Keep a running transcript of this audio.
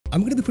I'm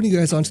going to be putting you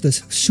guys onto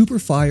this super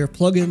fire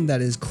plugin that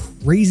is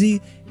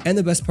crazy. And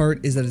the best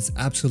part is that it's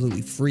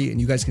absolutely free and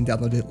you guys can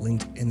download it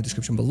linked in the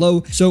description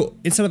below. So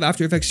inside of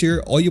After Effects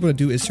here, all you want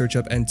to do is search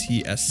up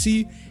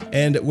NTSC.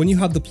 And when you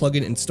have the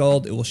plugin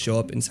installed, it will show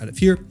up inside of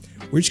here.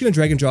 We're just going to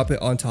drag and drop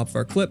it on top of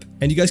our clip.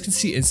 And you guys can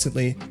see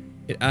instantly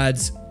it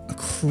adds a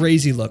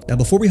crazy look. Now,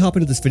 before we hop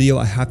into this video,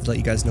 I have to let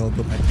you guys know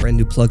about my brand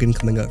new plugin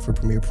coming out for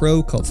Premiere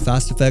Pro called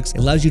Fast Effects. It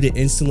allows you to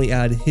instantly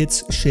add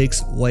hits,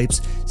 shakes,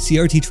 wipes,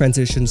 CRT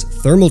transitions,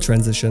 thermal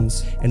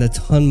transitions, and a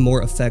ton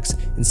more effects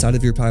inside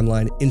of your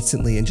timeline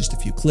instantly in just a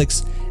few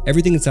clicks.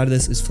 Everything inside of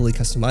this is fully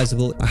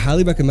customizable. I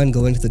highly recommend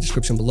going to the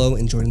description below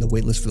and joining the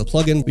waitlist for the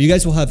plugin, where you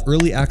guys will have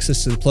early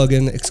access to the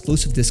plugin,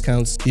 exclusive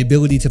discounts, the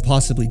ability to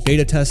possibly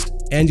beta test,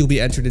 and you'll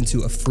be entered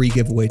into a free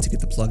giveaway to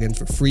get the plugin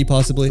for free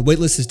possibly. The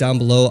waitlist is down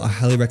below. I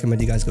highly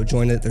recommend you guys go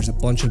join it. There's a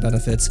bunch of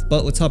benefits,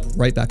 but let's hop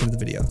right back into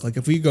the video. Like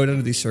if we go down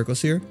to these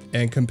circles here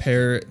and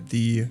compare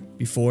the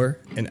before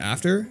and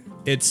after,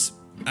 it's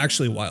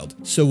actually wild.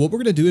 So what we're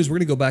going to do is we're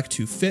going to go back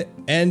to fit,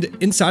 and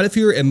inside of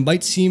here, it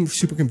might seem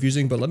super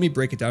confusing, but let me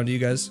break it down to you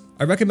guys.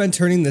 I recommend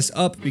turning this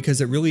up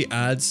because it really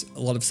adds a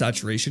lot of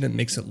saturation. It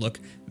makes it look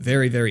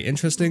very, very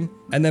interesting.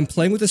 And then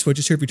playing with the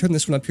switches here, if you turn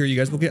this one up here, you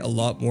guys will get a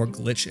lot more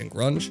glitch and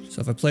grunge.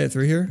 So if I play it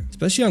through here,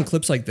 especially on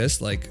clips like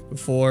this, like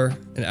before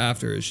and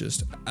after, is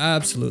just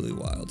absolutely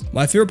wild.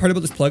 My favorite part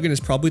about this plugin is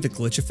probably the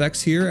glitch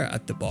effects here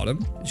at the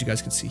bottom, as you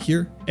guys can see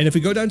here. And if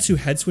we go down to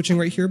head switching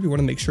right here, we want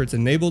to make sure it's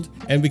enabled,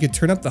 and we can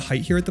turn up the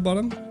height here at the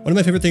bottom. One of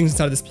my favorite things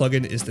inside of this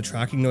plugin is the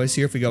tracking noise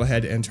here. If we go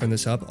ahead and turn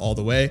this up all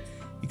the way,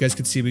 you guys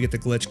can see we get the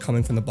glitch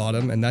coming from the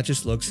bottom, and that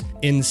just looks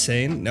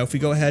insane. Now, if we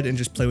go ahead and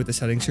just play with the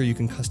settings here, you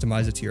can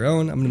customize it to your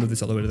own. I'm gonna move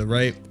this all the way to the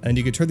right, and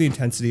you can turn the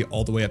intensity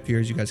all the way up here.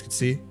 As you guys can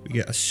see, we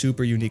get a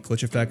super unique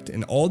glitch effect,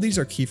 and all these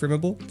are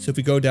keyframeable. So if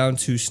we go down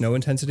to snow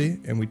intensity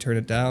and we turn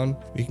it down,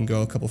 we can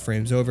go a couple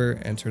frames over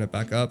and turn it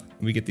back up,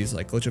 and we get these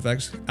like glitch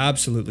effects.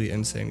 Absolutely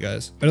insane,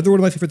 guys. Another one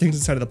of my favorite things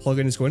inside of the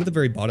plugin is going to the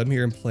very bottom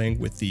here and playing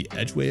with the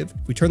edge wave.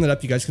 If we turn that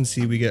up, you guys can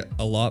see we get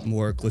a lot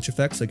more glitch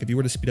effects. Like if you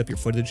were to speed up your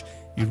footage,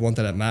 you'd want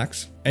that at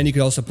max. And you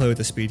could also play with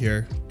the speed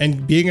here.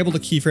 And being able to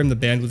keyframe the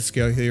bandwidth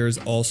scale here is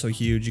also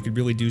huge. You could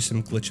really do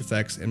some glitch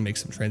effects and make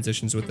some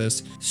transitions with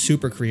this.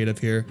 Super creative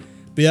here.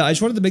 But yeah, I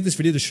just wanted to make this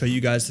video to show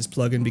you guys this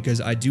plugin because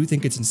I do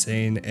think it's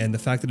insane, and the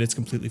fact that it's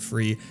completely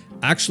free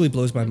actually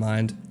blows my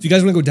mind. If you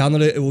guys want to go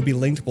download it, it will be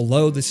linked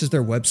below. This is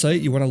their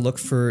website. You want to look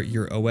for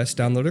your OS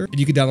downloader, and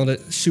you can download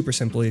it super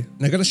simply.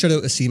 And I got to shout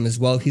out Asim as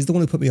well. He's the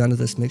one who put me onto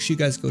this. Make sure you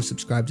guys go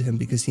subscribe to him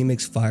because he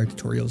makes fire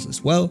tutorials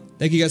as well.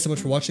 Thank you guys so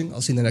much for watching.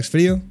 I'll see you in the next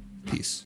video. Peace.